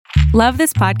Love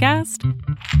this podcast?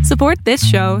 Support this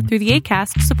show through the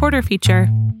Acast supporter feature.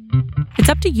 It's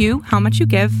up to you how much you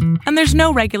give, and there's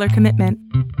no regular commitment.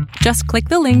 Just click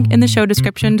the link in the show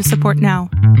description to support now.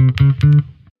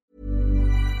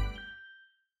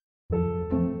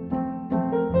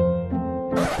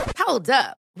 Hold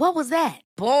up. What was that?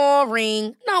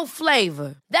 Boring. No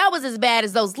flavor. That was as bad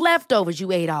as those leftovers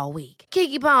you ate all week.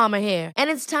 Keke Palmer here, and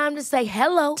it's time to say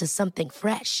hello to something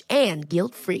fresh and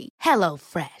guilt-free. Hello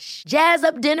Fresh. Jazz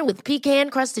up dinner with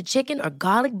pecan-crusted chicken or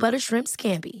garlic butter shrimp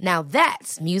scampi. Now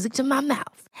that's music to my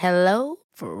mouth. Hello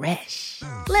Fresh.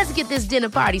 Let's get this dinner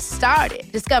party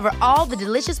started. Discover all the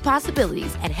delicious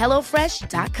possibilities at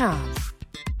hellofresh.com.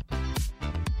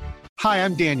 Hi,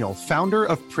 I'm Daniel, founder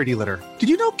of Pretty Litter. Did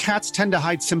you know cats tend to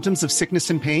hide symptoms of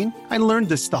sickness and pain? I learned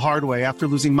this the hard way after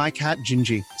losing my cat,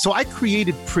 Gingy. So I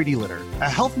created Pretty Litter, a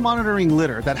health monitoring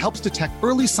litter that helps detect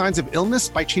early signs of illness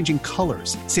by changing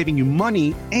colors, saving you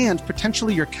money and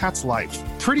potentially your cat's life.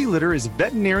 Pretty Litter is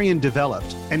veterinarian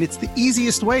developed, and it's the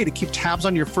easiest way to keep tabs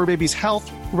on your fur baby's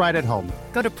health right at home.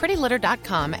 Go to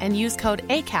prettylitter.com and use code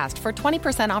ACAST for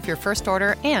 20% off your first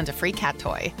order and a free cat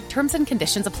toy. Terms and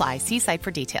conditions apply. See site for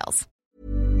details.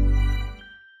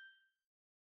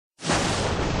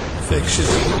 Fiction,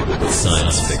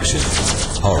 science fiction,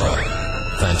 horror,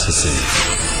 fantasy,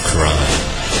 crime,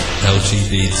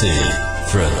 LGBT,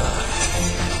 thriller.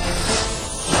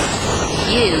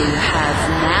 You have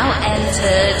now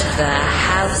entered the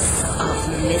House of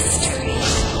Mystery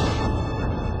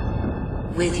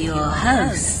with your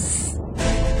hosts,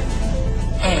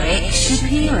 Eric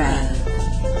Shapiro,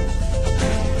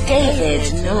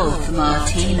 David North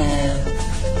Martino,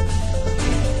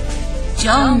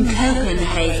 John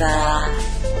Copenhaver,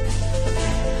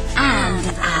 and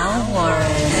Al Warren.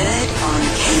 Heard on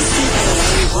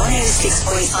KCAA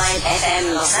 106.5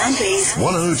 FM Los Angeles,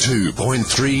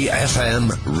 102.3 FM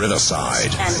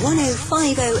Riverside, and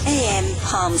 105.0 AM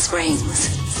Palm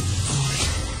Springs.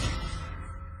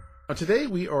 Today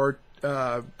we are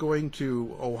going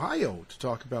to Ohio to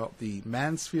talk about the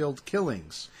Mansfield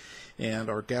killings.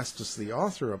 And our guest is the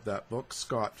author of that book,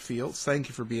 Scott Fields. Thank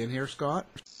you for being here, Scott.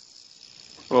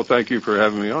 Well, thank you for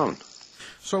having me on.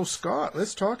 So, Scott,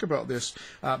 let's talk about this.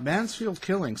 Mansfield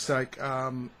killings,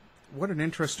 what an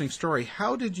interesting story.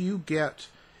 How did you get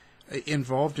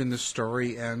involved in this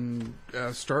story and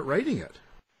start writing it?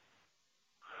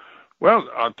 Well,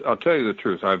 I'll tell you the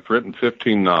truth. I've written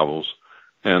 15 novels,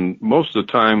 and most of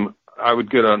the time I would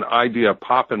get an idea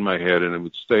pop in my head, and it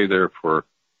would stay there for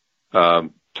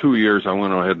 2 years. I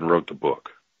went ahead and wrote the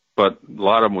book. But a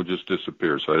lot of them would just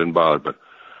disappear, so I didn't bother. But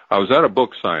I was at a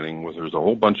book signing where there was a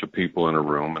whole bunch of people in a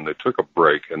room, and they took a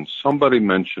break, and somebody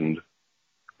mentioned,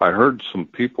 I heard some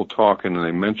people talking, and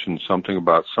they mentioned something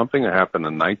about something that happened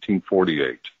in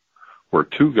 1948 where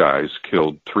two guys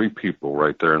killed 3 people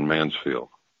right there in Mansfield.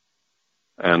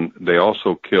 And they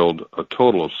also killed a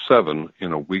total of 7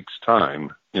 in a week's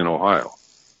time in Ohio.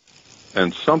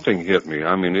 And something hit me.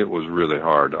 I mean, it was really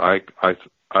hard. I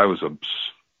was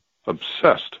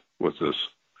obsessed with this.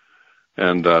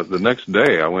 And the next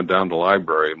day, I went down to the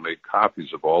library and made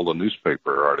copies of all the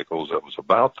newspaper articles that was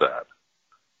about that.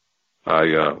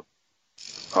 I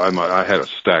had a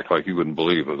stack like you wouldn't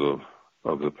believe of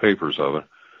the papers of it.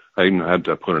 I even had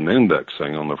to put an index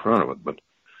thing on the front of it. But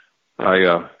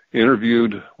I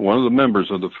interviewed one of the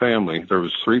members of the family. There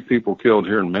was 3 people killed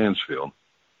here in Mansfield,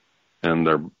 and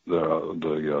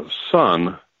the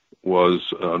son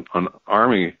was an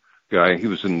Army guy. He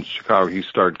was in Chicago. He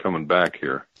started coming back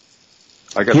here.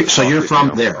 So you're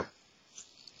from there.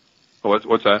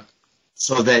 What's that?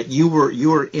 So that you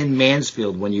were in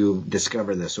Mansfield when you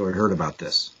discovered this or heard about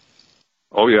this.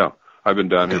 Oh yeah, I've been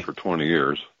down here for 20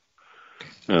 years,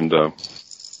 and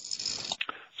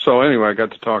so anyway, I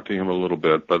got to talk to him a little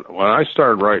bit. But when I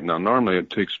started writing, now normally it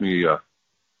takes me a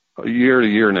year to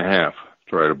year and a half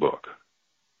to write a book.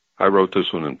 I wrote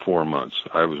this one in 4 months.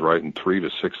 I was writing 3,000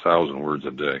 to 6,000 words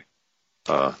a day.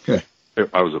 I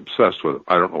was obsessed with it.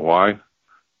 I don't know why.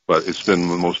 But it's been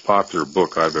the most popular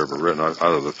book I've ever written. Out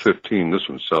of the 15, this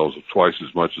one sells twice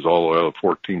as much as all the other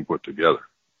 14 put together.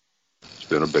 It's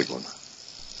been a big one.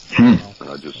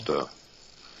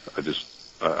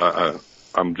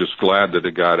 I'm just glad that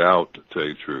it got out, to tell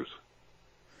you the truth.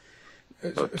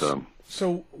 But,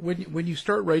 so when you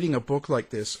start writing a book like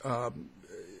this,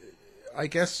 I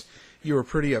guess you were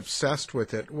pretty obsessed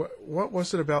with it. What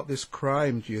was it about this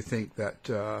crime, do you think,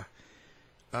 that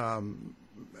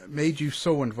made you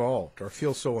so involved or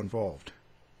feel so involved?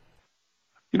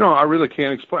 You know, I really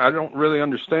can't explain. I don't really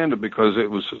understand it because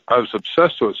I was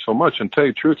obsessed with it so much. And to tell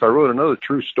you the truth, I wrote another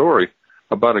true story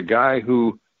about a guy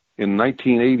who in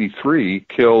 1983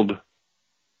 killed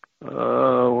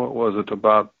what was it,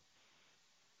 about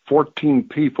 14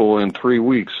 people in 3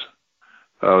 weeks,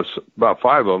 about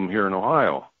 5 of them here in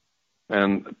Ohio.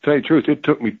 And to tell you the truth, it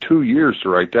took me 2 years to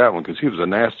write that one because he was a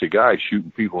nasty guy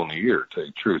shooting people in the ear, to tell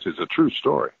you the truth. It's a true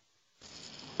story.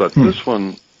 But this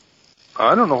one,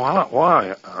 I don't know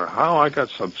why or how I got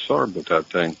so absorbed with that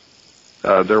thing.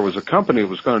 There was a company that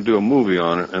was going to do a movie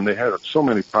on it, and they had so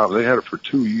many problems. They had it for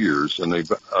 2 years, and they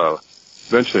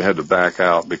eventually had to back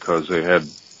out because they had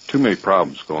too many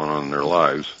problems going on in their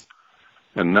lives.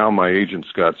 And now my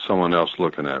agent's got someone else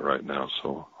looking at it right now,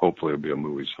 so hopefully it'll be a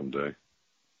movie someday.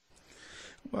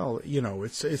 Well,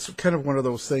 it's kind of one of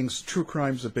those things. True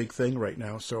crime's a big thing right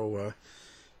now, so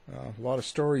a lot of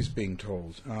stories being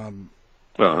told.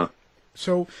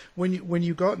 So when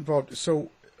you got involved, so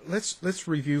let's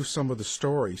review some of the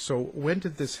story. So when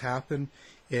did this happen,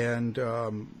 and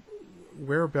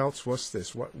whereabouts was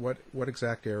this? What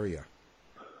exact area?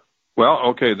 Well,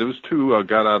 okay, those two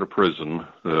got out of prison,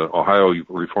 the Ohio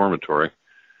Reformatory.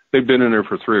 They'd been in there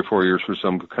for 3 or 4 years for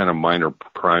some kind of minor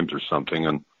crimes or something,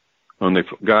 and when they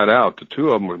got out, the two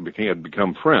of them had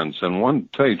become friends. And one, to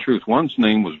tell you the truth, one's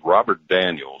name was Robert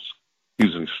Daniels. He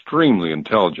was an extremely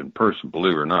intelligent person,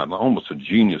 believe it or not, almost a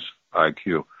genius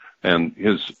IQ. And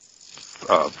his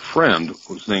friend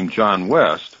was named John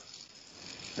West.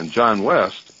 And John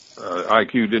West,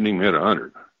 IQ didn't even hit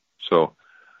 100. So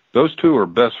those two were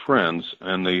best friends.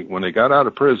 And when they got out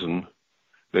of prison,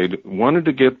 they wanted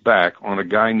to get back on a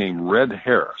guy named Red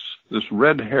Harris. This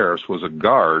Red Harris was a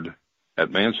guard at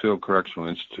Mansfield Correctional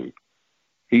Institute.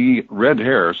 Red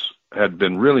Harris had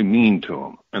been really mean to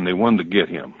him, and they wanted to get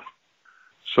him.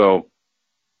 So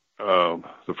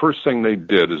the first thing they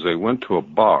did is they went to a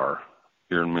bar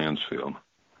here in Mansfield,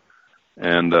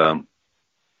 and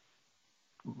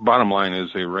bottom line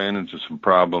is they ran into some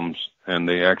problems, and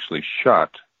they actually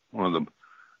shot one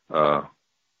of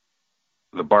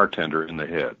the bartender in the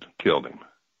head, killed him.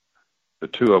 The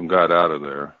two of them got out of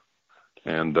there,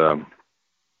 and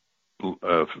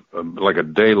like a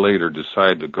day later,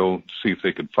 decided to go see if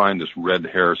they could find this Red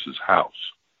Harris's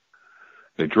house.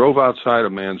 They drove outside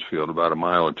of Mansfield about a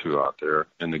mile or two out there,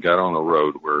 and they got on a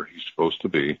road where he's supposed to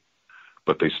be,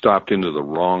 but they stopped into the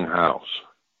wrong house.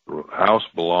 The house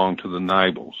belonged to the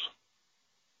Nibels,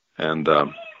 and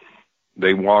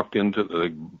they busted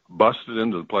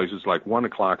into the place. It's like 1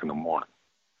 o'clock in the morning.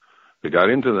 They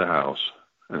got into the house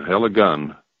and held a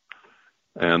gun,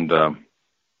 and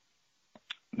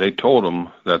they told them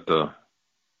that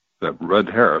Red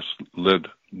Harris lived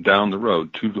down the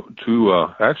road,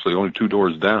 actually only 2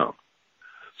 doors down.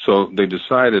 So they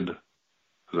decided,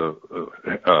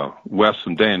 West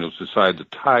and Daniels decided to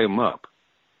tie him up.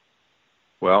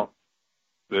 Well,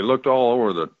 they looked all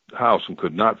over the house and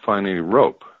could not find any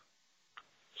rope.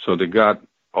 So they got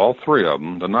all 3 of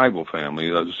them, the Nibel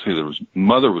family. Let's see,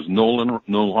 mother was Nolana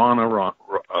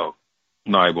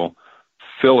Nibel,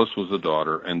 Phyllis was the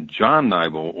daughter, and John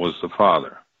Nibel was the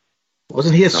father.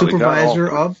 Wasn't he a supervisor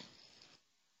of?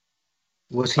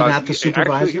 Was he not the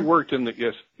supervisor? Actually, he worked in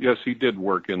the, yes, he did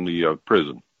work in the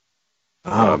prison.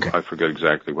 Oh, okay. I forget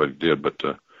exactly what he did, but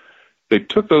they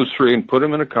took those 3 and put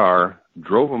them in a car,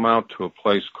 drove them out to a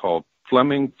place called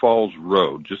Fleming Falls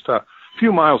Road, just a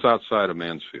few miles outside of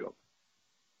Mansfield.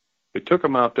 They took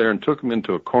them out there and took them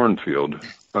into a cornfield.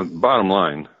 Bottom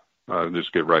line, I'll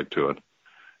just get right to it,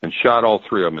 and shot all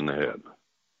 3 of them in the head.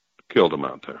 Killed them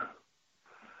out there.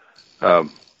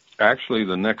 Actually,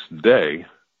 the next day,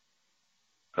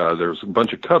 there was a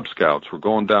bunch of Cub Scouts were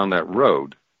going down that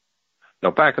road. Now,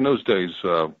 back in those days,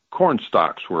 corn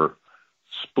stalks were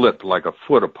split like a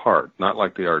foot apart, not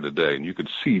like they are today, and you could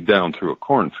see down through a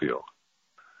cornfield.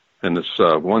 And this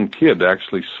one kid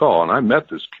actually saw, and I met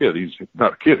this kid. He's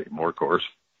not a kid anymore, of course,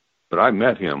 but I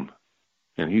met him,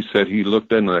 and he said he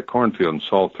looked into that cornfield and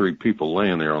saw 3 people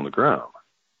laying there on the ground.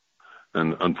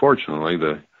 And unfortunately,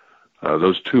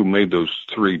 those 2 made those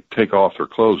 3 take off their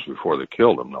clothes before they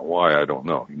killed them. Now, why, I don't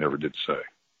know. He never did say.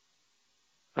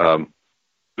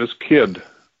 This kid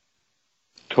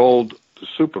told the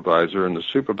supervisor, and the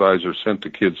supervisor sent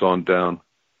the kids on down,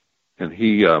 and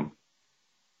he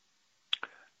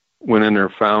went in there,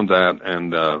 found that,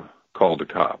 and called the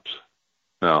cops.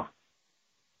 Now,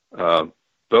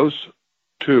 those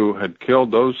 2 had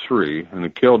killed those 3, and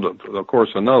had killed, of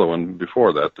course, another one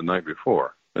before that, the night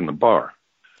before, in the bar.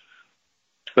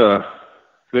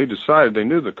 They decided, they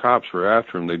knew the cops were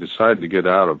after him, they decided to get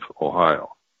out of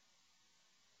Ohio.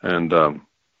 And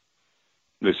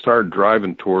they started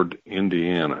driving toward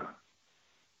Indiana.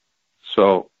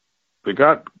 So they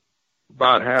got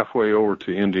about halfway over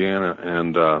to Indiana,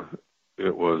 and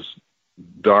it was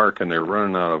dark, and they were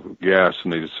running out of gas,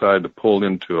 and they decided to pull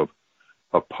into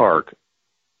a park,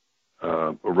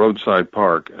 a roadside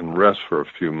park, and rest for a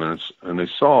few minutes, and they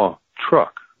saw a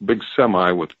truck, big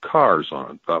semi with cars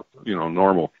on it,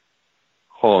 normal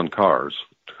hauling cars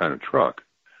kind of truck.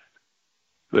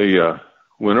 They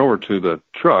went over to the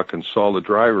truck and saw the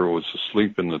driver was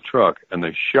asleep in the truck, and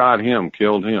they shot him,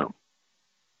 killed him,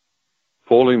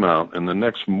 pulled him out, and the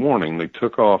next morning they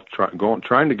took off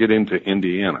trying to get into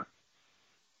Indiana.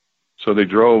 So they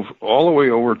drove all the way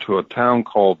over to a town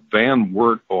called Van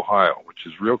Wert, Ohio, which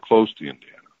is real close to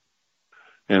Indiana.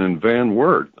 And in Van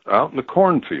Wert, out in the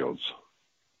cornfields,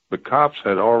 the cops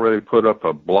had already put up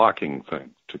a blocking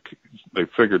thing. They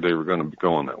figured they were going to be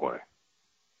going that way.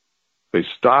 They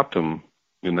stopped him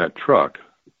in that truck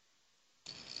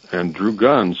and drew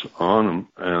guns on him.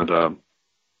 And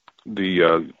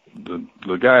the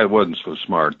guy wasn't so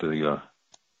smart.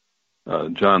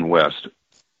 John West,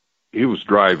 he was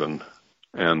driving,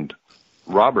 and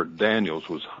Robert Daniels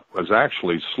was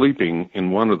actually sleeping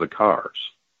in one of the cars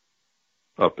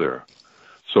up there.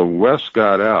 So West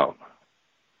got out,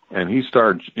 and he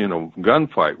started,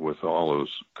 gunfight with all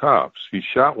those cops. He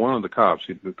shot one of the cops.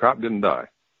 The cop didn't die,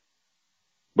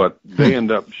 but they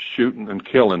ended up shooting and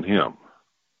killing him.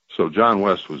 So John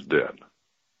West was dead.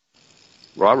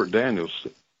 Robert Daniels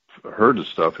heard the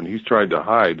stuff, and he tried to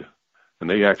hide, and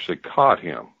they actually caught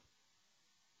him.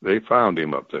 They found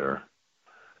him up there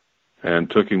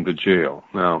and took him to jail.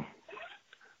 Now,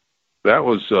 that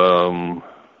was,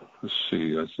 let's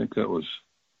see, I think that was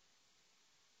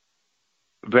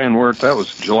Van Wert. That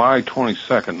was July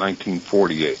 22nd,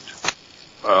 1948.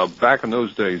 Back in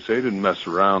those days, they didn't mess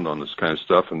around on this kind of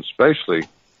stuff, and especially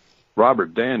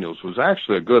Robert Daniels was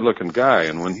actually a good-looking guy,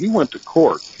 and when he went to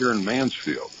court here in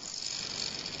Mansfield,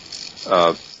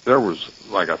 there was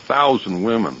like 1,000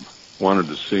 women wanted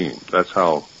to see him. That's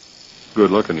how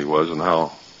good-looking he was, and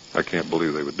how I can't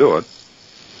believe they would do it.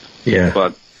 Yeah.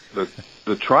 But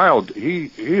the trial,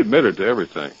 he admitted to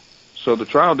everything. So the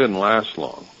trial didn't last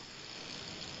long.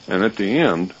 And at the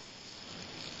end,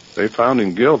 they found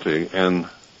him guilty, and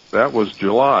that was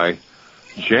January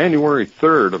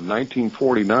 3rd of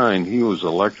 1949, he was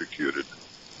electrocuted.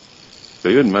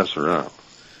 They didn't mess around.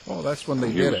 Well, that's when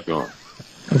they did it. He was gone.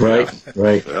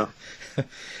 Right. Yeah.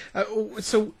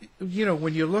 So,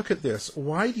 when you look at this,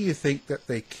 why do you think that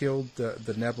they killed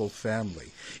the Neville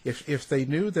family? If they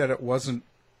knew that it wasn't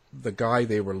the guy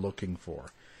they were looking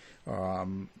for,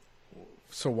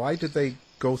 so why did they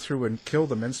go through and kill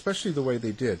them, and especially the way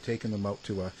they did, taking them out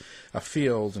to a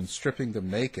field and stripping them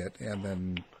naked and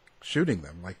then shooting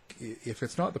them? Like, if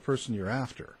it's not the person you're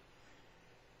after.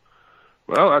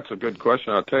 Well, that's a good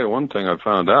question. I'll tell you one thing I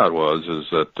found out is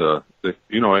that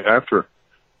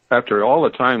after all the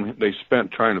time they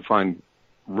spent trying to find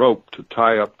rope to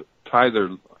tie their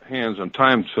hands and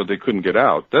tie them so they couldn't get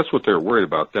out. That's what they were worried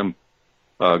about, them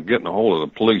getting a hold of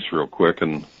the police real quick,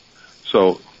 and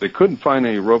so they couldn't find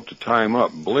any rope to tie him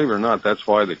up. Believe it or not, that's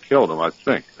why they killed him. I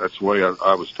think that's the way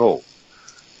I was told.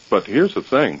 But here's the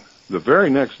thing: the very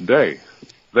next day,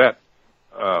 that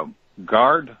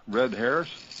guard, Red Harris.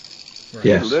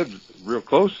 Yes. He lived real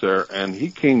close there, and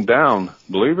he came down,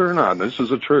 believe it or not, this is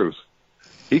the truth,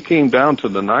 he came down to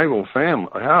the Nival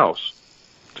family house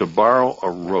to borrow a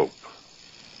rope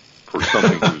for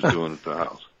something he was doing at the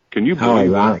house. Can you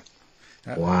believe that?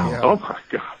 Wow. Yeah. Oh, my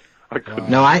God. I couldn't.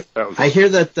 No, I hear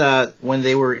that when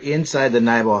they were inside the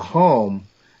Nival home,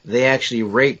 they actually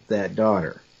raped that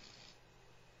daughter.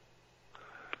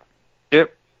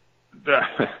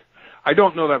 I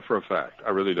don't know that for a fact.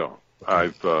 I really don't.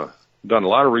 I've done a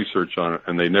lot of research on it,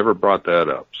 and they never brought that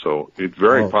up. So it's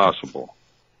very possible.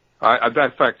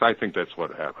 In fact, I think that's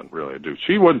what happened. Really, I do.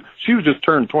 She was just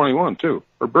turned 21 too.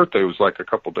 Her birthday was like a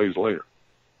couple days later.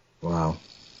 Wow.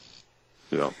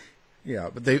 Yeah.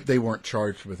 Yeah, but they weren't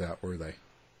charged with that, were they?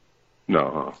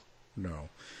 No. No.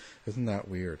 Isn't that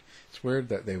weird? It's weird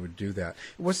that they would do that.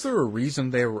 Was there a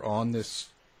reason they were on this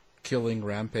killing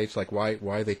rampage? Like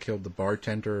why they killed the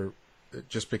bartender?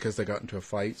 Just because they got into a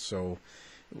fight? So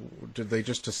did they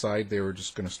just decide they were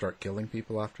just going to start killing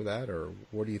people after that, or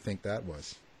what do you think that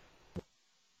was?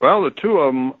 Well, the two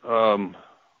of them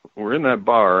were in that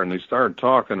bar, and they started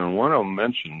talking, and one of them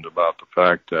mentioned about the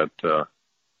fact that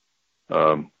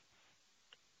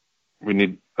we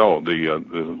need. Oh, the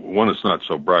one that's not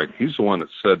so bright. He's the one that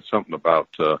said something about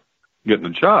getting a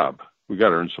job. We got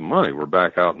to earn some money. We're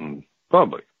back out in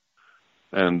public,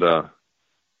 and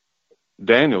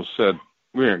Daniel said,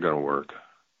 "We ain't going to work."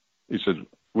 He said,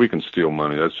 "We can steal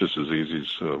money. That's just as easy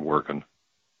as working."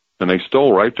 And they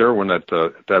stole right there when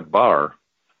that bar.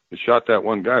 They shot that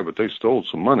one guy, but they stole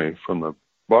some money from the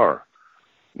bar.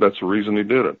 That's the reason he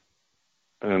did it.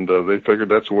 And they figured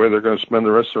that's the way they're going to spend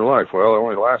the rest of their life. Well, it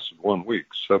only lasted 1 week,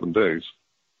 7 days.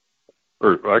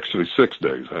 Or actually 6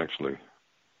 days, actually.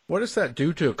 What does that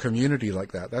do to a community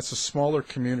like that? That's a smaller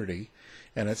community,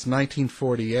 and it's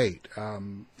 1948.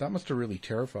 That must have really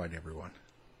terrified everyone.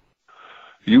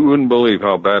 You wouldn't believe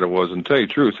how bad it was. And to tell you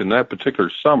the truth, in that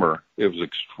particular summer, it was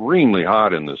extremely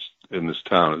hot in this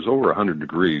town. It was over 100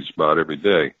 degrees about every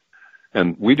day.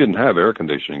 And we didn't have air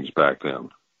conditionings back then.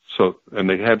 So, and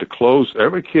they had to close.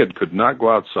 Every kid could not go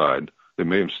outside. They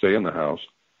made them stay in the house.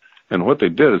 And what they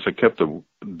did is they kept the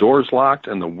doors locked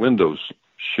and the windows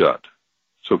shut.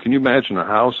 So can you imagine a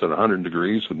house at 100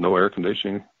 degrees with no air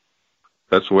conditioning?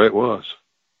 That's the way it was.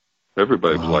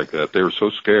 Everybody was like that. They were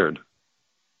so scared.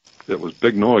 It was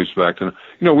big noise back then.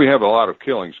 You know, we have a lot of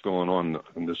killings going on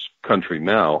in this country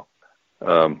now.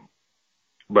 But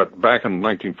back in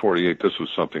 1948, this was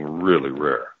something really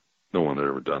rare. No one had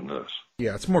ever done this.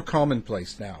 Yeah, it's more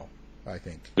commonplace now, I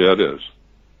think. Yeah, it is.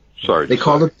 Sorry. They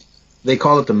call it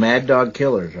the Mad Dog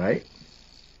Killers, right?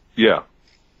 Yeah.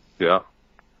 Yeah.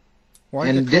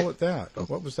 Why did they call it that?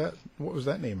 What was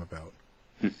that name about?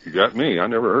 You got me. I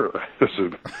never heard of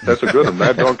it. That's a good one,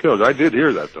 Mad Dog Killers. I did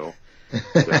hear that, though.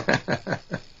 Yeah.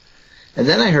 And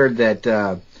then I heard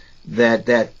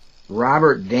that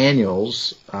Robert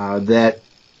Daniels, that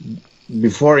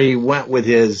before he went with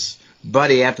his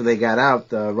buddy after they got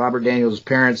out, Robert Daniels'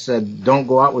 parents said, "Don't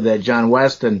go out with that John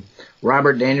West." And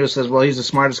Robert Daniels says, "Well, he's the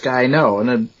smartest guy I know." And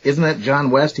then, isn't that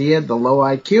John West? He had the low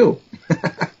IQ.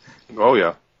 Oh,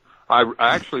 yeah. I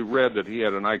actually read that he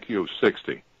had an IQ of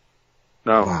 60.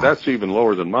 Now, That's even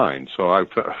lower than mine, so I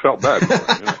felt bad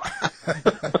for him.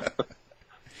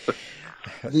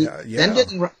 Then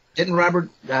didn't Robert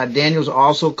Daniels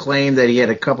also claim that he had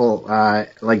a couple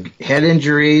like head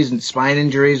injuries and spine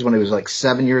injuries when he was like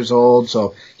 7 years old?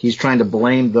 So he's trying to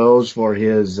blame those for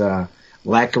his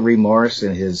lack of remorse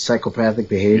and his psychopathic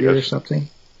behavior or something.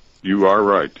 You are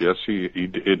right. Yes, he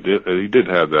did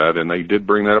have that, and they did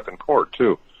bring that up in court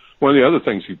too. One of the other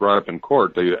things he brought up in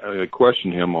court, they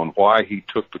questioned him on why he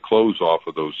took the clothes off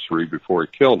of those three before he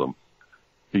killed them.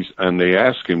 And they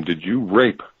asked him, "Did you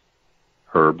rape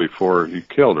her before you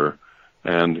killed her?"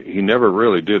 And he never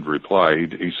really did reply.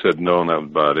 He said no, and that was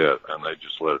about it, and they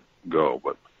just let it go.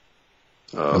 But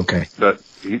that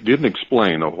he didn't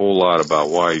explain a whole lot about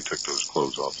why he took those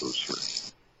clothes off those three.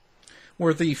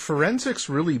 Were the forensics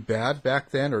really bad back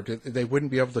then, or they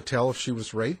wouldn't be able to tell if she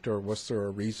was raped, or was there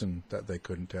a reason that they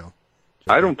couldn't tell?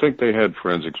 I don't think they had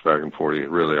forensics back in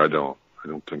 48. Really, I don't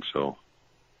think so.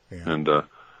 Yeah. And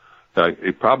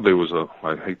it probably was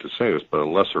I hate to say this, but a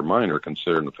lesser minor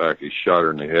considering the fact he shot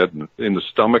her in the head, and in the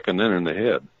stomach, and then in the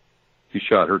head. He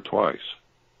shot her twice.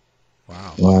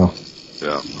 Wow.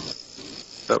 Yeah.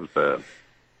 That was bad.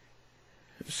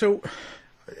 So,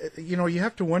 you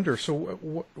have to wonder, so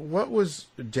what was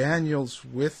Daniels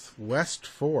with West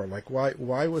for? Like,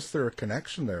 why was there a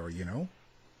connection there,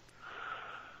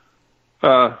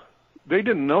 They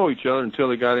didn't know each other until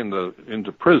they got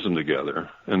into prison together,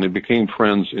 and they became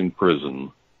friends in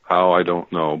prison. How, I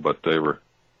don't know, but they were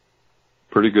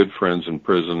pretty good friends in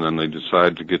prison, and they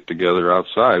decided to get together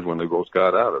outside when they both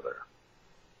got out of there.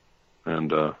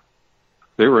 And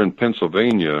they were in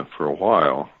Pennsylvania for a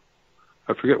while.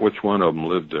 I forget which one of them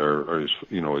lived there, or his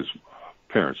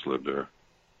parents lived there.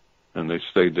 And they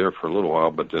stayed there for a little while,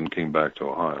 but then came back to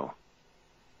Ohio.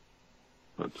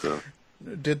 But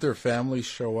did their families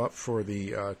show up for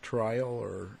the trial,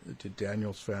 or did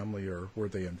Daniel's family, or were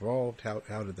they involved?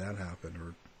 How did that happen?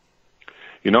 Or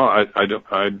I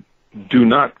do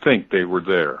not think they were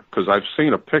there, because I've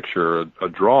seen a picture, a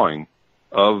drawing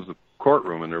of the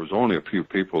courtroom, and there was only a few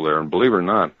people there. And believe it or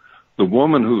not, the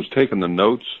woman who's taking the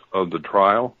notes of the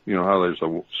trial, how there's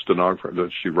a stenographer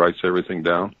that she writes everything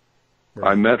down.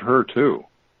 Right. I met her too,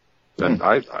 and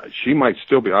she might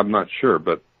still be. I'm not sure,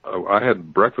 but I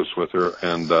had breakfast with her,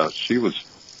 and she was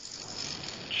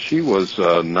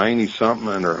 90 something,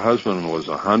 and her husband was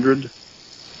 100.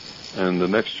 And the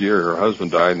next year, her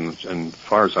husband died, and as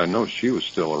far as I know, she was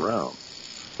still around.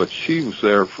 But she was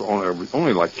there for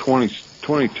only like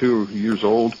 22 years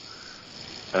old,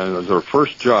 and it was her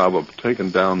first job of taking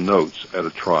down notes at a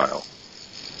trial.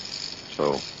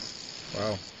 So,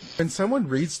 wow. When someone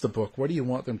reads the book, what do you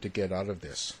want them to get out of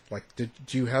this? Like, do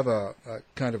you have a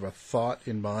kind of a thought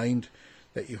in mind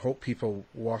that you hope people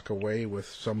walk away with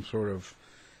some sort of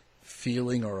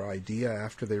feeling or idea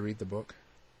after they read the book?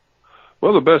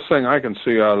 Well, the best thing I can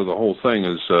see out of the whole thing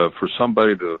is for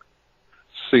somebody to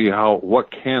see what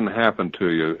can happen to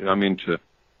you. I mean,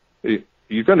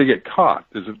 you're going to get caught.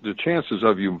 The chances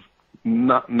of you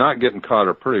not getting caught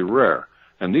are pretty rare.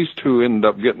 And these two ended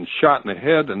up getting shot in the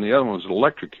head, and the other one was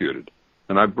electrocuted.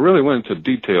 And I really went into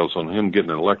details on him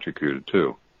getting electrocuted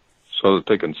too, so that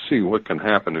they can see what can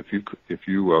happen if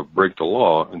you break the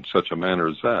law in such a manner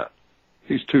as that.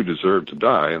 He's too deserved to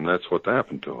die, and that's what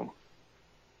happened to him.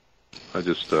 I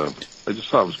just thought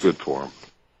it was good for him.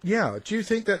 Yeah. Do you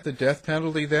think that the death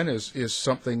penalty then is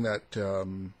something that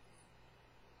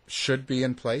should be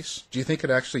in place? Do you think it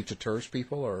actually deters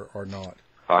people or not?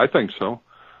 I think so.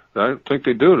 I don't think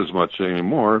they do it as much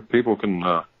anymore. People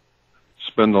can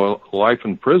spend a life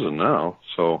in prison now,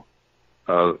 so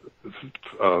a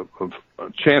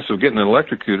chance of getting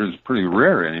electrocuted is pretty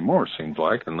rare anymore, it seems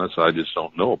like, unless I just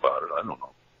don't know about it. I don't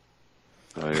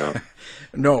know.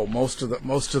 No, most of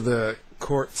the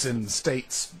courts in the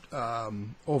states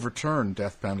overturn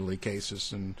death penalty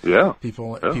cases, and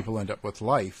people end up with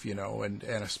life, and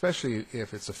especially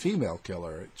if it's a female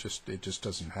killer, it just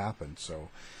doesn't happen. So.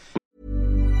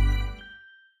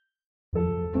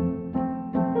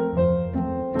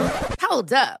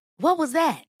 Hold up. What was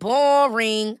that?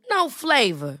 Boring. No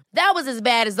flavor. That was as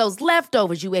bad as those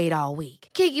leftovers you ate all week.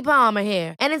 Keke Palmer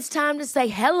here, and it's time to say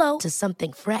hello to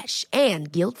something fresh and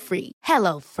guilt-free.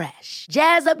 HelloFresh.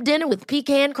 Jazz up dinner with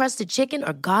pecan-crusted chicken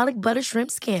or garlic butter shrimp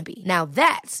scampi. Now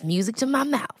that's music to my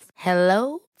mouth.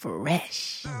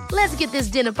 HelloFresh. Let's get this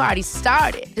dinner party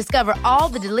started. Discover all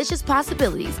the delicious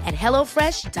possibilities at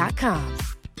HelloFresh.com.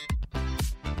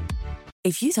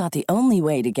 If you thought the only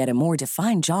way to get a more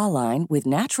defined jawline with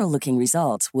natural-looking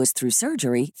results was through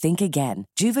surgery, think again.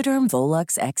 Juvederm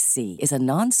Volux XC is a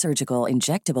non-surgical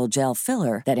injectable gel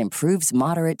filler that improves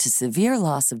moderate to severe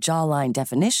loss of jawline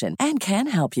definition and can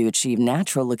help you achieve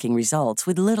natural-looking results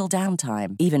with little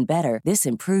downtime. Even better, this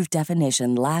improved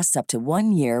definition lasts up to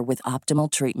 1 year with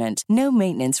optimal treatment. No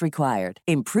maintenance required.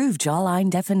 Improve jawline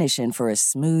definition for a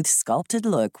smooth, sculpted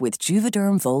look with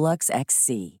Juvederm Volux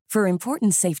XC. For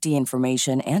important safety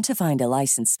information and to find a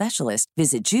licensed specialist,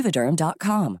 visit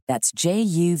Juvederm.com. That's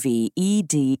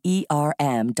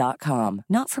JUVEDERM.com.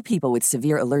 Not for people with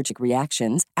severe allergic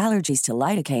reactions, allergies to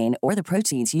lidocaine, or the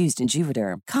proteins used in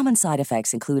Juvederm. Common side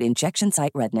effects include injection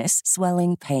site redness,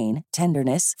 swelling, pain,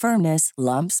 tenderness, firmness,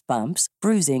 lumps, bumps,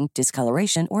 bruising,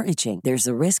 discoloration, or itching. There's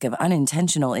a risk of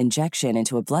unintentional injection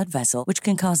into a blood vessel, which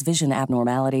can cause vision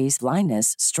abnormalities,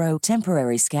 blindness, stroke,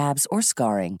 temporary scabs, or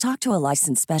scarring. Talk to a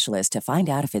licensed specialist to find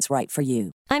out if it's right for you.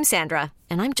 I'm Sandra,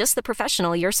 and I'm just the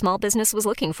professional your small business was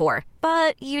looking for.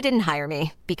 But you didn't hire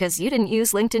me because you didn't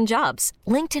use LinkedIn Jobs.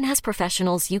 LinkedIn has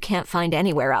professionals you can't find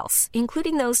anywhere else,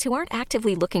 including those who aren't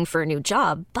actively looking for a new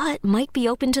job, but might be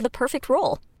open to the perfect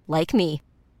role, like me.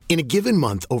 In a given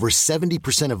month, over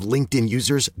 70% of LinkedIn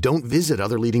users don't visit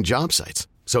other leading job sites.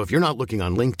 So if you're not looking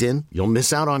on LinkedIn, you'll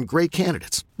miss out on great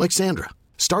candidates like Sandra.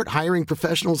 Start hiring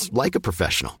professionals like a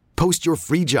professional. Post your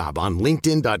free job on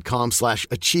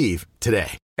linkedin.com/achieve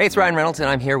today. Hey, it's Ryan Reynolds, and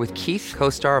I'm here with Keith,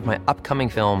 co-star of my upcoming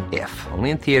film, If,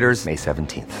 only in theaters May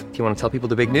 17th. Do you want to tell people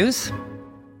the big news?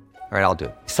 All right, I'll do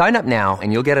it. Sign up now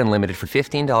and you'll get unlimited for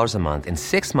 $15 a month and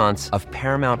 6 months of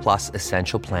Paramount Plus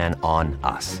Essential Plan on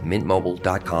us.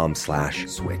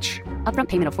 MintMobile.com/switch. Upfront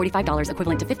payment of $45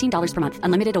 equivalent to $15 per month.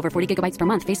 Unlimited over 40 gigabytes per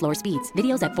month. Face lower speeds.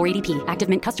 Videos at 480p. Active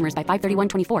Mint customers by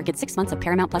 531.24 get 6 months of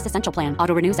Paramount Plus Essential Plan.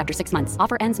 Auto renews after 6 months.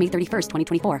 Offer ends May 31st,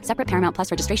 2024. Separate Paramount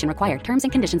Plus registration required. Terms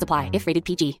and conditions apply if rated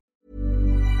PG.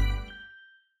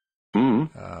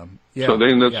 So they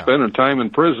end up spending time in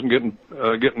prison getting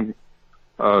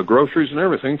groceries and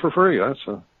everything for free. That's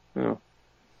Yeah.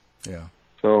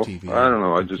 So TV, I don't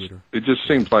know. It just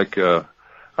seems like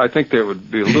I think they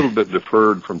would be a little bit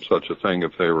deferred from such a thing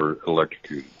if they were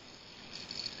electrocuted.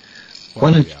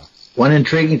 One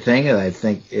intriguing thing that I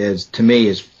think is, to me,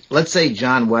 is, let's say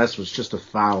John West was just a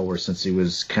follower since he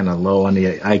was kind of low on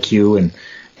the IQ,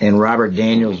 and Robert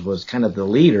Daniels was kind of the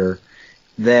leader.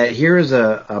 That here is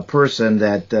a person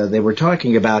that they were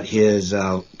talking about his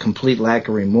complete lack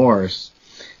of remorse.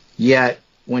 Yet,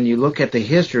 when you look at the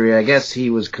history, I guess he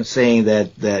was saying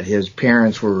that his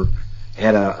parents were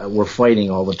fighting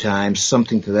all the time,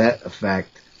 something to that effect.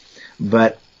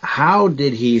 But how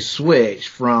did he switch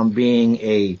from being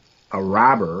a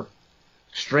robber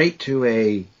straight to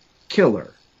a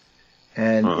killer?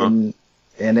 And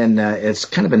then it's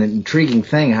kind of an intriguing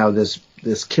thing how this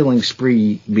killing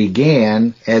spree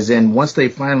began. As in, once they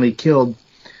finally killed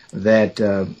that,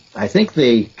 I think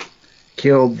they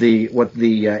killed the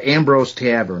Ambrose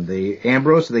Tavern. The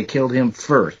Ambrose, they killed him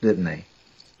first, didn't they?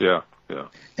 Yeah.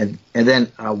 And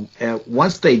then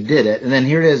once they did it, and then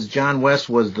here it is, John West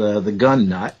was the gun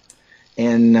nut,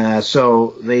 and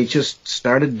so they just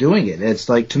started doing it. It's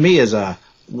like, to me, is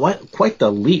quite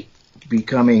the leap,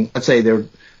 becoming, let's say they're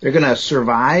going to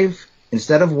survive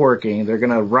instead of working. They're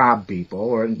going to rob people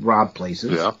or rob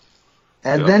places,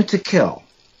 and then to kill.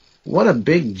 What a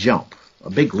big jump, a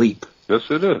big leap. Yes,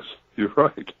 it is. You're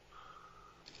right.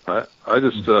 I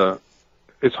just,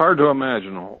 it's hard to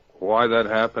imagine why that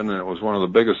happened, and it was one of the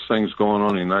biggest things going on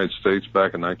in the United States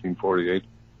back in 1948.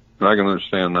 And I can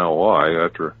understand now why,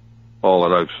 after all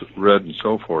that I've read and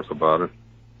so forth about it.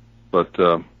 But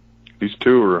these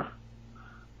two are,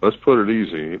 let's put it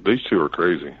easy, these two are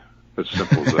crazy. It's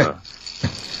simple as that.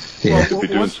 Yeah. To be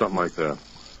doing something like that.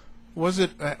 Was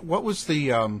it, what was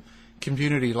the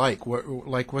community like?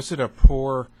 Was it a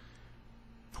poor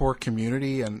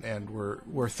community, and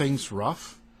were things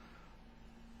rough?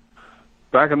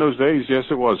 Back in those days, yes,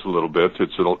 it was a little bit. It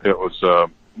was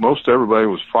most everybody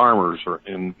was farmers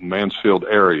in Mansfield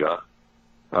area,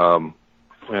 and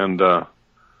there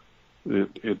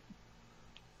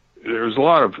was a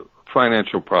lot of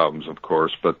financial problems, of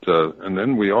course. But and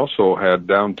then we also had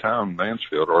downtown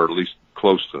Mansfield, or at least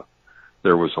close to.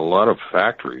 There was a lot of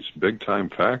factories, big time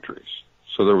factories.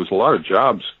 So there was a lot of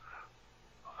jobs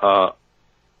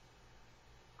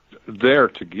there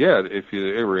to get if you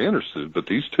were interested. But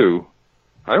these two,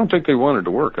 I don't think they wanted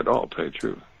to work at all, to tell you the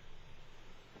truth.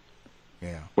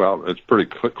 Yeah. Well, it's pretty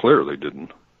clear they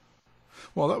didn't.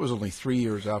 Well, that was only 3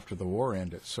 years after the war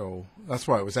ended, so that's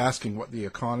why I was asking what the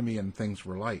economy and things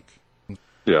were like.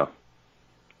 Yeah.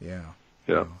 Yeah.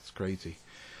 Yeah. Oh, it's crazy.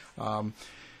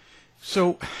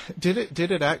 So, do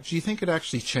you think it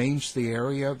actually changed the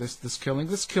area? This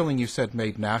killing you said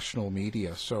made national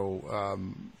media, so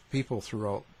people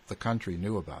throughout the country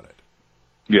knew about it.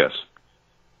 Yes.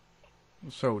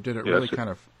 So, did it really kind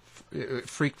of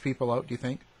freak people out? Do you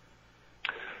think?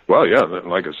 Well, yeah.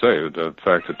 Like I say, the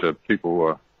fact that the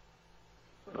people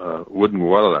wouldn't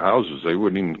go out of the houses, they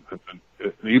wouldn't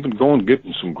even go and get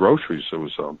some groceries. It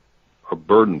was a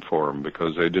burden for them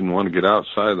because they didn't want to get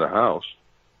outside the house.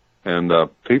 And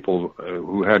people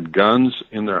who had guns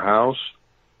in their house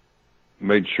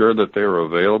made sure that they were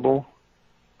available.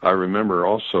 I remember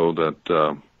also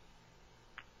that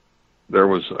there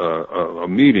was a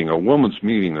meeting, a women's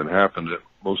meeting that happened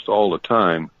most all the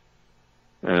time,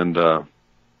 and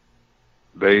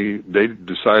they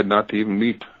decided not to even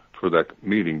meet for that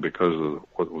meeting because of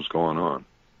what was going on.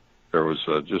 There was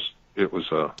it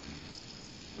was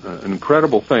an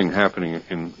incredible thing happening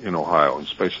in Ohio,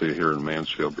 especially here in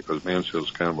Mansfield, because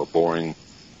Mansfield's kind of a boring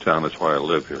town. That's why I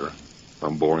live here.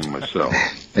 I'm boring myself.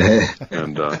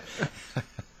 And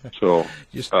so...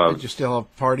 Do you still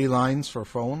have party lines for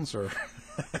phones? Or?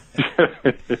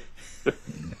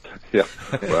 Yeah,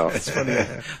 well... It's funny.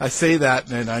 I say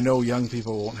that, and I know young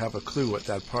people won't have a clue what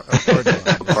that party line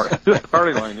is.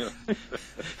 Party line, yeah.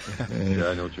 Yeah,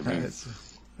 I know what you mean. It's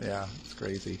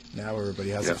crazy. Now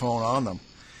everybody has a phone on them.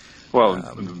 Well,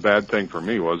 the bad thing for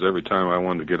me was every time I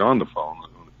wanted to get on the phone,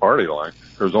 on the party line,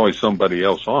 there was always somebody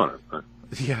else on it.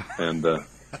 Yeah. And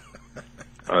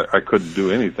I couldn't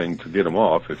do anything to get them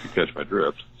off, if you catch my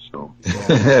drift. So.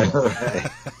 Right.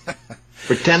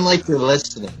 Pretend like you're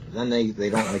listening. Then they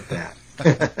don't like that.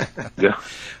 Yeah.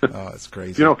 Oh, it's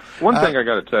crazy. You know, one thing I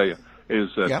got to tell you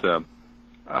is that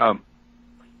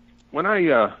when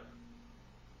I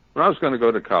was going to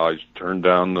go to college, turned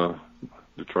down the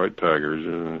Detroit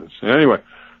Tigers. Anyway,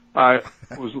 I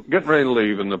was getting ready to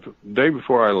leave, and the day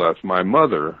before I left, my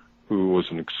mother, who was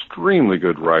an extremely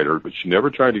good writer, but she never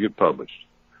tried to get published.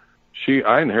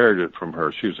 I inherited it from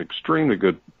her. She was an extremely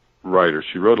good writer.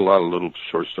 She wrote a lot of little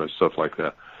short stories, stuff like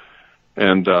that.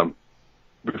 And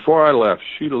before I left,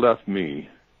 she left me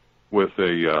with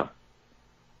a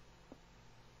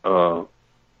I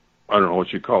don't know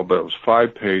what you call it, but it was a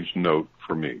 5-page note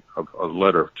for me, a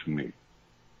letter to me.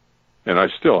 And I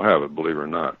still have it, believe it or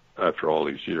not, after all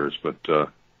these years. But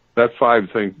that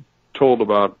 5 thing told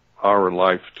about our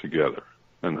life together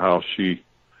and how she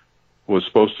was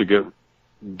supposed to get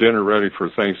dinner ready for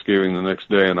Thanksgiving the next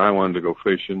day, and I wanted to go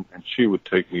fishing, and she would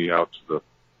take me out to the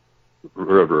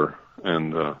river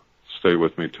and stay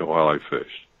with me while I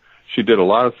fished. She did a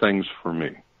lot of things for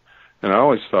me. And I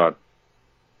always thought,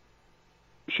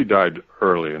 she died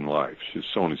early in life. She's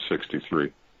only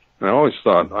 63. And I always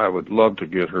thought I would love to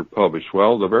get her published.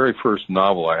 Well, the very first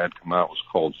novel I had come out was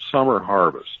called Summer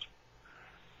Harvest.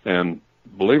 And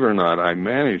believe it or not, I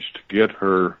managed to get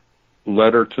her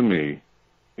letter to me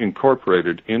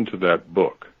incorporated into that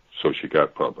book, so she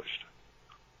got published.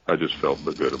 I just felt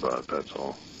good about it, that's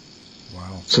all.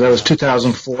 Wow. So that was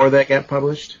 2004 that got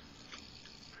published?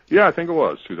 Yeah, I think it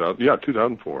was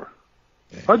 2004.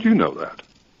 Okay. How'd you know that?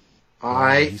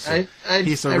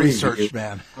 He's a research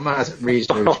man. I'm a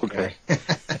research guy.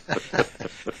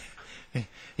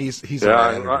 He's a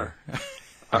editor.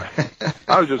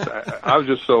 I was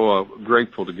just so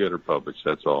grateful to get her published.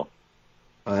 That's all.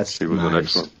 Oh, that's she was nice. an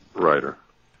excellent writer.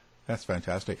 That's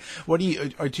fantastic. What do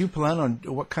you plan on?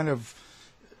 What kind of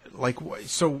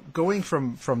so going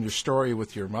from your story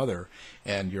with your mother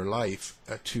and your life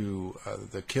to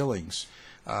the killings?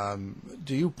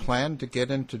 Do you plan to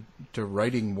get into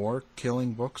writing more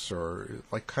killing books, or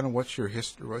kind of what's your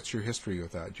history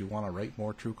with that? Do you want to write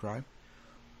more true crime?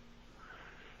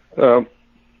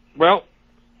 Well,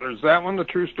 there's that one, the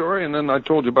true story, and then I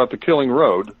told you about the Killing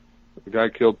Road. The guy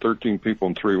killed 13 people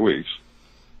in 3 weeks.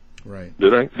 Right.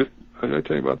 Did I tell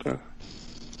you about that?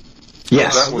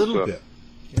 Yes, that a was, little bit.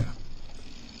 Yeah.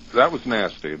 That was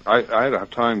nasty. I had a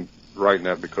time writing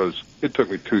that because it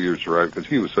took me 2 years to write because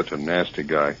he was such a nasty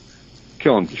guy,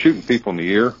 shooting people in the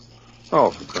ear. Oh,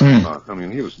 for Christ's sake! I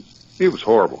mean, he was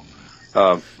horrible.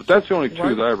 But that's the only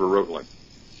two that I ever wrote like.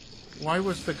 Why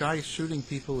was the guy shooting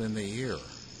people in the ear?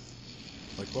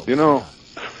 What was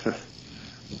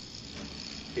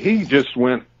he just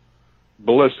went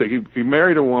ballistic. He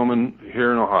married a woman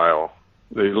here in Ohio.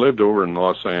 They lived over in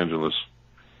Los Angeles.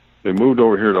 They moved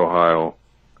over here to Ohio,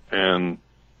 and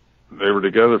they were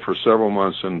together for several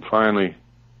months, and finally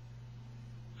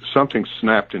something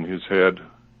snapped in his head,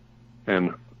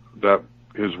 and that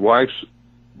his wife's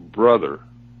brother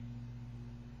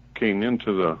came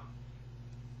into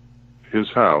his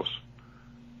house,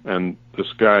 and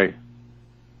this guy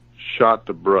shot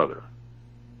the brother.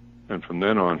 And from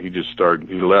then on, he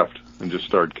left and just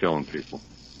started killing people.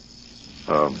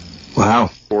 Wow.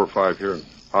 4 or 5 here in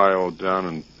Ohio,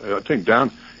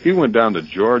 he went down to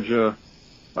Georgia,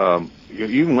 he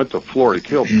even went to Florida. He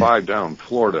killed 5 down in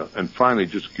Florida, and finally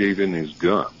just gave in his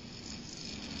gun.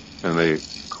 And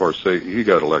he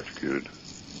got electrocuted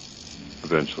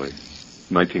eventually.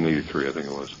 1983, I think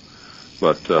it was.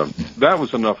 But that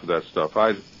was enough of that stuff.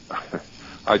 I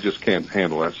just can't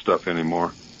handle that stuff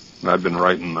anymore. And I've been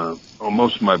writing,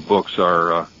 most of my books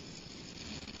are,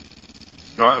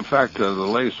 in fact, the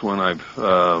latest one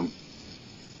I've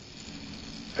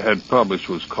had published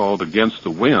was called Against the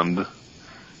Wind.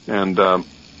 And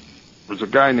there's a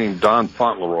guy named Don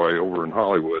Fauntleroy over in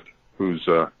Hollywood who's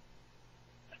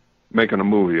making a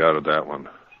movie out of that one,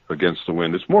 Against the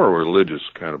Wind. It's more a religious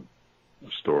kind of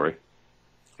story.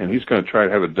 And he's going to try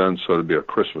to have it done so it'll be a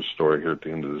Christmas story here at the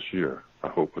end of this year. I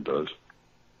hope it does.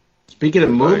 Speaking of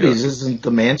movies, isn't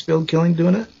the Mansfield killing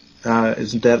doing it?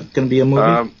 Isn't that going to be a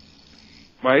movie?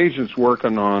 My agent's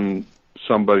working on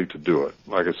somebody to do it.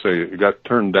 Like I say, it got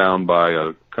turned down by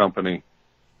a company.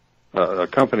 A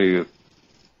company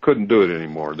couldn't do it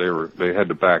anymore. They had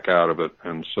to back out of it,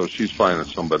 and so she's finding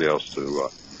somebody else to.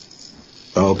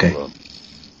 To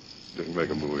make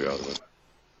a movie out of it.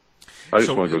 I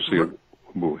just want to go see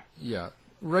a movie. Yeah.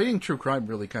 Writing true crime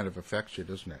really kind of affects you,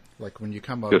 doesn't it? Like when you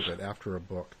come out of it after a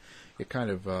book, it kind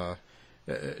of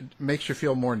it makes you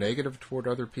feel more negative toward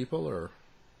other people, or?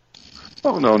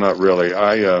 Oh, no, not really.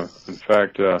 In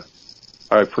fact, I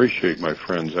appreciate my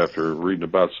friends after reading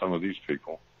about some of these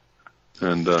people.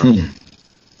 And,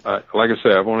 like I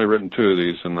say, I've only written 2 of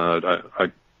these, and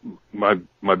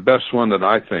my best one that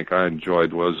I think I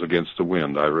enjoyed was Against the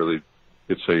Wind.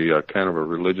 It's a kind of a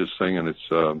religious thing, and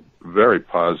it's very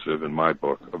positive in my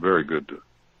book. A very good.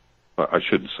 I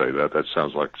shouldn't say that. That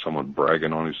sounds like someone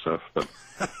bragging on his stuff, but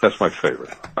that's my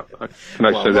favorite. Can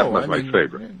I say that was my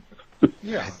favorite?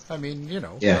 Yeah, I mean,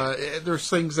 there's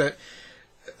things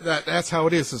that's how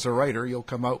it is as a writer. You'll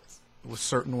come out with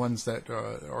certain ones that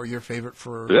are your favorite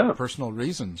for personal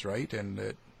reasons, right?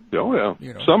 And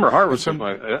Summer Harvest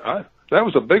was that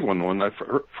was a big one when I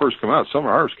first came out. Summer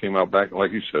Harvest came out back,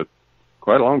 like you said,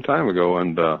 quite a long time ago,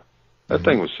 and that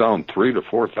thing was selling 3,000 to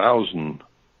 4,000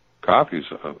 copies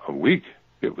a week.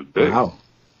 It was big. Wow.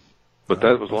 But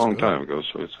that was a long time ago,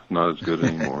 so it's not as good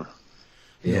anymore.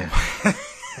 Yeah.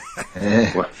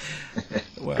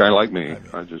 Well, kind of like me.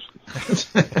 I just.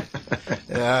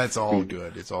 Yeah, it's all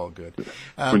good. It's all good.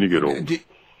 When you get old.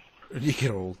 You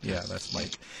get old. Yeah, that's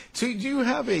Mike. So, do you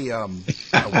have a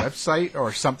website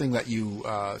or something that you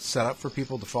set up for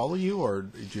people to follow you, or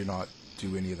do you not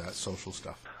do any of that social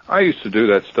stuff? I used to do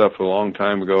that stuff a long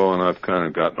time ago, and I've kind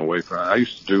of gotten away from it. I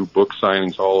used to do book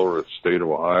signings all over the state of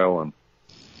Ohio, and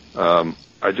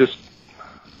I just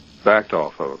backed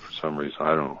off of it for some reason.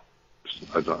 I don't know.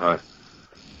 I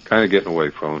kind of getting away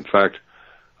from it. In fact,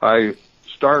 I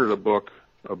started a book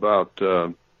about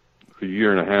a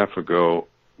year and a half ago,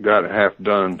 got it half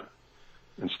done,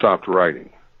 and stopped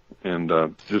writing. And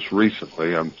just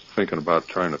recently, I'm thinking about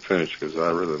trying to finish because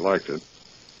I really liked it.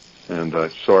 And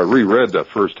so I reread the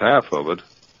first half of it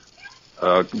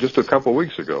just a couple of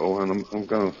weeks ago, and I'm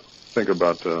going to think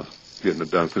about getting it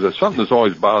done because that's something that's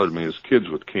always bothered me is kids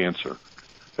with cancer.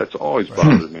 That's always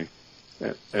bothered me.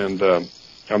 And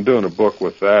I'm doing a book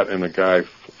with that and a guy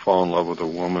fall in love with a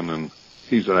woman, and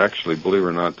he's actually, believe it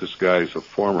or not, this guy is a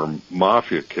former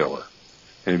mafia killer,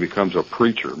 and he becomes a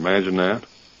preacher. Imagine that.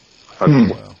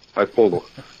 I pulled.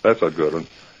 That's a good one.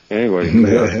 Anyway,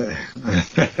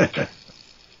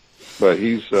 but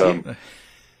he's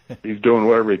doing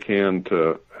whatever he can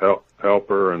to help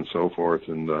her and so forth,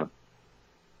 and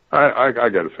I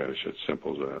got to finish it.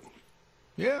 Simple as that.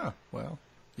 Yeah, well,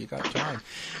 you got time.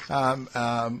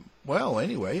 Well,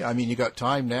 anyway, I mean, you got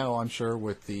time now, I'm sure,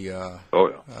 with the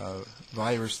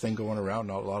virus thing going around.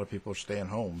 Not a lot of people are staying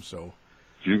home, so.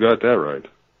 You got that right.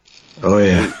 Oh,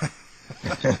 yeah.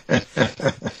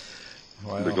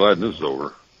 I'll be glad this is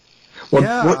over. Well,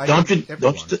 Yeah,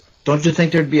 don't you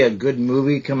think there'd be a good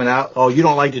movie coming out? Oh, you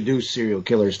don't like to do serial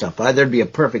killer stuff, but there'd be a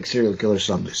perfect serial killer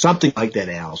something like that,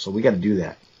 Al. So we got to do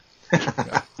that.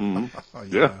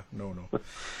 Yeah. No.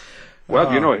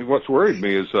 Well, you know, what's worried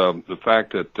me is the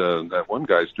fact that that one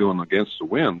guy's doing Against the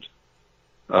Wind.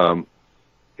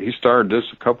 He started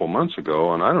this a couple months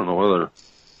ago, and I don't know whether,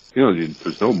 you know,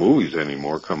 there's no movies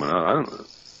anymore coming out. I don't know.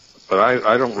 But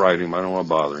I don't write him. I don't want to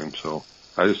bother him, so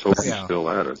I just hope he's still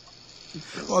at it.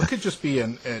 Well, it could just be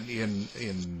in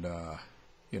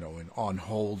on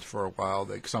hold for a while.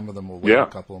 Like some of them will wait a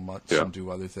couple of months and do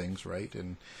other things, right?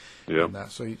 And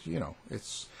that, so you know,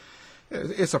 it's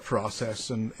a process,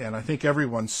 and I think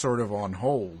everyone's sort of on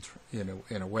hold, you know,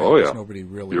 in a way. Oh, yeah. Because nobody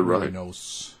really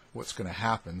knows what's going to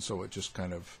happen, so it just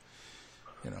kind of,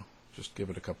 you know, just give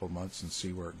it a couple of months and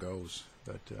see where it goes.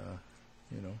 But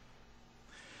you know.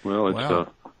 Well, it's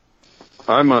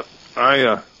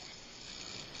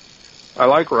I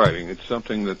like writing. It's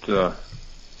something that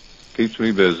keeps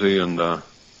me busy, and to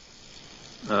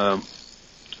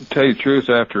tell you the truth,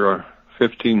 after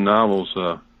 15 novels,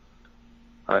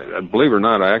 I believe it or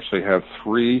not, I actually have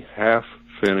 3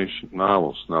 half-finished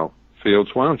novels. Now,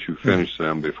 Fields, why don't you finish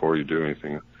them before you do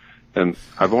anything? And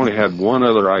I've only had one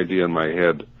other idea in my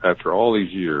head after all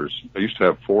these years. I used to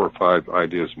have 4 or 5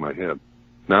 ideas in my head.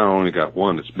 Now I only got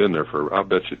one. It's been there for, I'll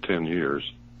bet you, 10 years.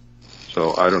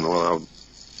 So I don't know whether I'll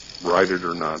write it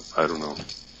or not. I don't know.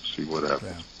 See what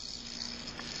happens. Yeah.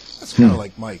 That's kind of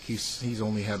like Mike. He's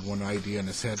only had one idea in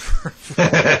his head for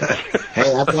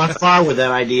Hey, I've gone far with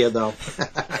that idea, though.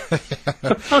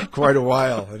 quite a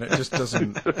while, and it just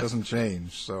doesn't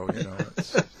change. So, you know,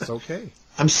 it's okay.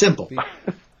 I'm simple.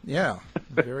 Yeah,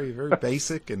 very, very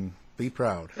basic, and be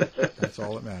proud. That's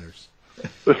all that matters.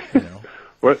 You know.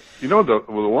 Well, you know, the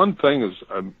one thing is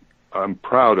I'm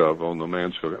proud of on the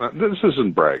Mansfield. This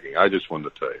isn't bragging. I just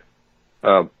wanted to tell you.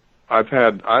 I've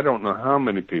had, I don't know how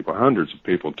many people, hundreds of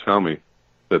people tell me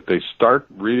that they start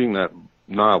reading that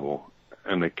novel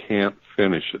and they can't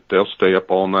finish it. They'll stay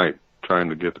up all night trying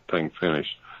to get the thing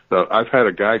finished. So I've had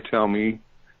a guy tell me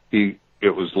it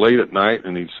was late at night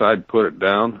and he decided to put it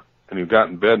down, and he got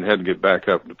in bed and had to get back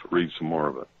up to read some more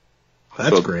of it.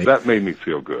 That's great. That made me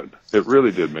feel good. It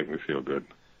really did make me feel good,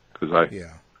 because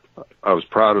I was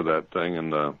proud of that thing,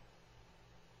 and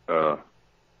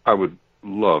I would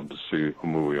love to see a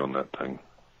movie on that thing.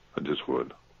 I just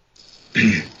would.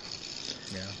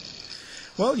 Yeah.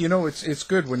 Well, you know, it's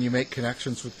good when you make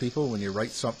connections with people, when you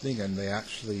write something and they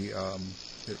actually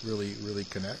it really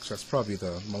connects. That's probably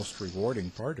the most rewarding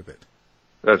part of it.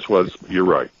 That's what you're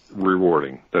right.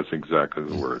 Rewarding. That's exactly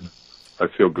the word. I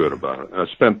feel good about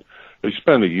it. You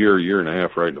spend a year and a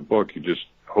half writing a book. You just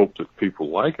hope that people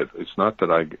like it. It's not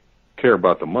that I care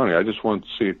about the money. I just want to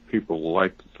see if people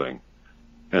like the thing.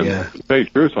 And to tell you the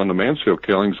truth, on the Mansfield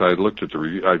Killings, I looked at the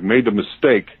review. I made the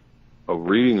mistake of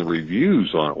reading the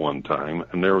reviews on it one time,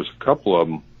 and there was a couple of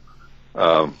them.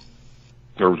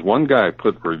 There was one guy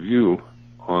put a review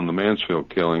on the Mansfield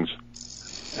Killings,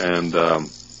 and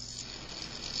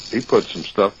he put some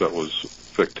stuff that was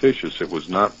fictitious. It was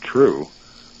not true.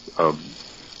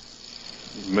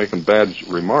 Making bad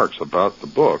remarks about the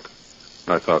book.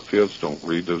 And I thought, Fields, don't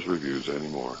read those reviews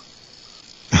anymore.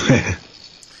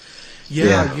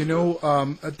 Yeah, you know,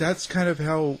 that's kind of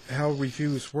how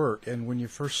reviews work. And when you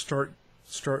first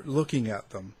start looking at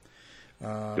them,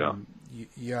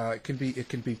 it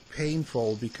can be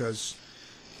painful, because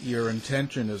your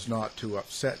intention is not to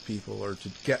upset people or to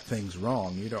get things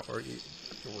wrong, you know, or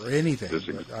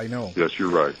anything. I know. Yes,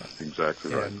 you're right.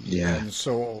 Exactly right. And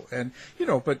so, and you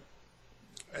know, but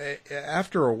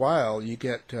after a while, you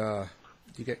get kind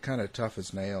of tough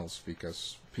as nails,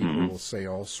 because people will say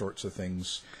all sorts of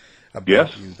things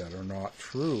about you that are not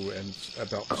true, and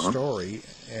about the story,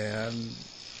 and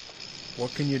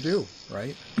what can you do,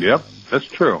 right? Yep, that's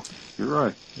true. You're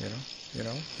right. You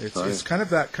know, it's kind of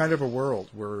that kind of a world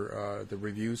where the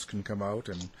reviews can come out,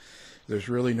 and there's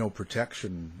really no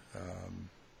protection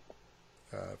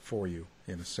for you,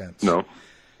 in a sense. No.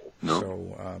 No.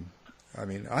 So, I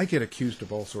mean, I get accused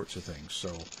of all sorts of things.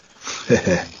 So,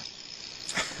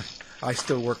 I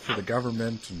still work for the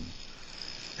government and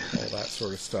all that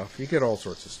sort of stuff. You get all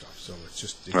sorts of stuff. So it's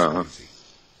easy.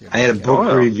 You know, I had a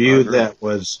book review that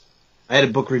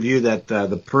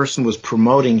the person was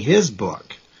promoting his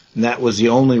book, and that was the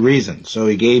only reason. So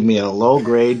he gave me a low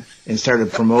grade and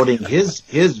started promoting his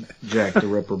Jack the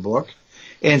Ripper book.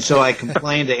 And so I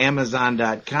complained to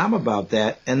Amazon.com about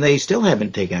that, and they still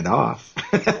haven't taken it off.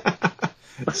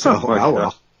 So,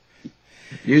 well.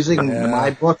 Using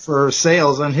my book for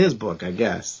sales on his book, I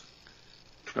guess.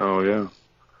 Oh, yeah.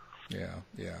 Yeah.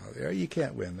 You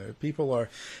can't win. People are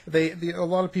a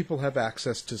lot of people have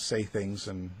access to say things,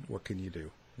 and what can you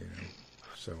do? You know.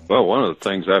 So. Well, one of the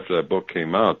things after that book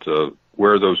came out,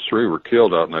 where those three were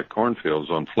killed out in that cornfield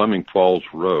was on Fleming Falls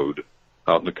Road,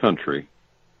 out in the country,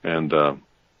 and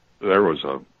there was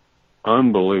a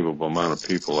unbelievable amount of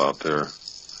people out there,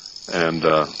 and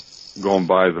going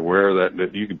by that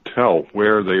you could tell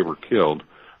where they were killed.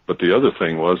 But the other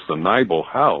thing was the Nibel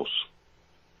house.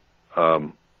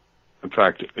 In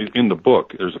fact, in the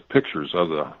book, there's pictures of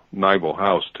the Nibel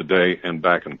house today and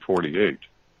back in '48.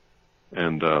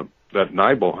 And that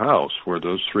Nibel house where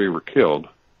those three were killed,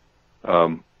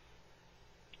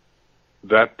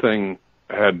 that thing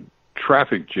had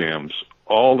traffic jams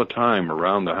all the time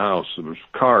around the house. There was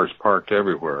cars parked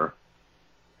everywhere.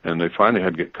 And they finally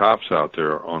had to get cops out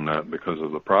there on that because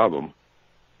of the problem.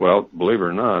 Well, believe it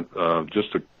or not,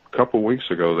 just a couple of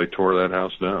weeks ago, they tore that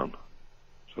house down.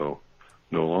 So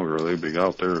no longer are they big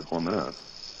out there on that.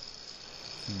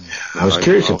 I was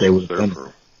curious if they would have done it.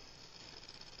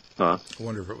 Huh? I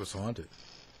wonder if it was haunted.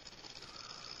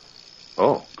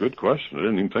 Oh, good question. I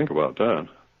didn't even think about that.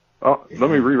 Oh, let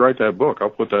me rewrite that book. I'll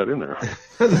put that in there.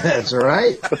 That's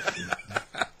right.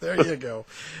 There you go.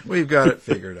 We've got it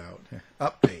figured out.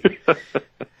 Update.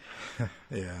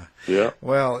 Yeah.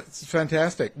 Well, it's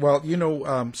fantastic. Well, you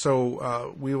know,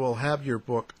 so we will have your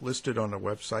book listed on our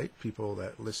website. People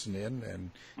that listen in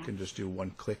and can just do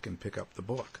one click and pick up the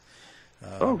book.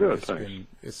 Oh, good. Thanks.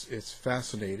 It's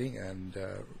fascinating, and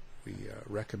we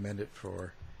recommend it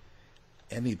for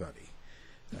anybody.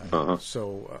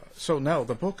 So now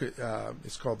the book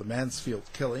is called The Mansfield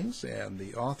Killings, and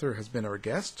the author has been our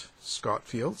guest, Scott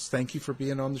Fields. Thank you for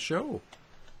being on the show.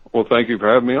 Well, thank you for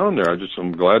having me on there.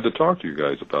 I'm glad to talk to you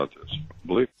guys about this.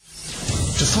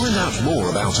 To find out more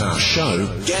about our show,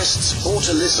 guests, or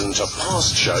to listen to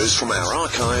past shows from our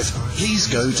archive, please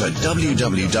go to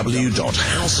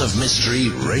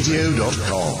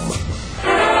www.houseofmysteryradio.com.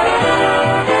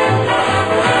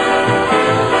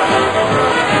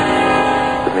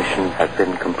 Has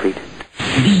been completed.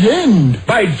 The end!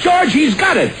 By George, he's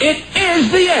got it! It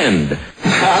is the end!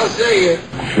 I'll see you.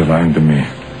 If you're lying to me,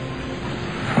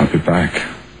 I'll be back.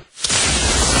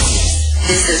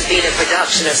 This has been a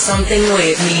production of Something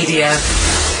Weird Media.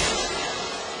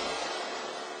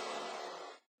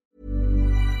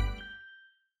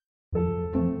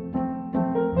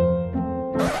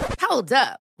 Hold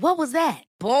up. What was that?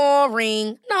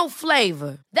 Boring. No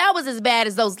flavor. That was as bad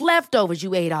as those leftovers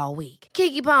you ate all week.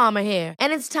 Keke Palmer here,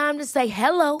 and it's time to say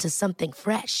hello to something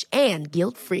fresh and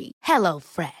guilt-free. Hello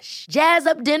Fresh. Jazz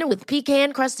up dinner with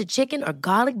pecan-crusted chicken or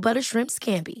garlic butter shrimp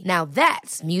scampi. Now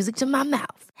that's music to my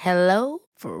mouth. Hello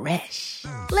Fresh.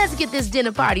 Let's get this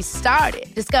dinner party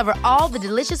started. Discover all the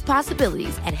delicious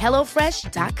possibilities at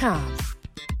HelloFresh.com.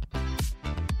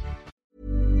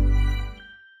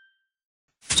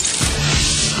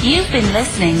 You've been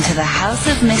listening to the House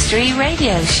of Mystery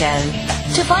radio show.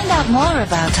 To find out more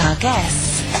about our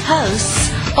guests,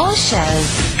 hosts, or show,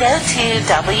 go to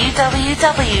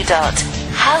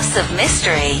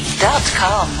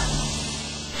www.houseofmystery.com.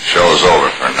 Show's over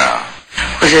for now.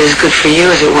 Was it as good for you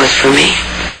as it was for me?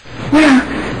 Well,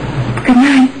 good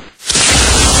night.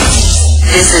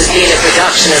 This has been a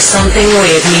production of Something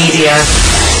Weird Media.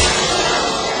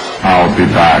 I'll be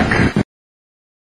back.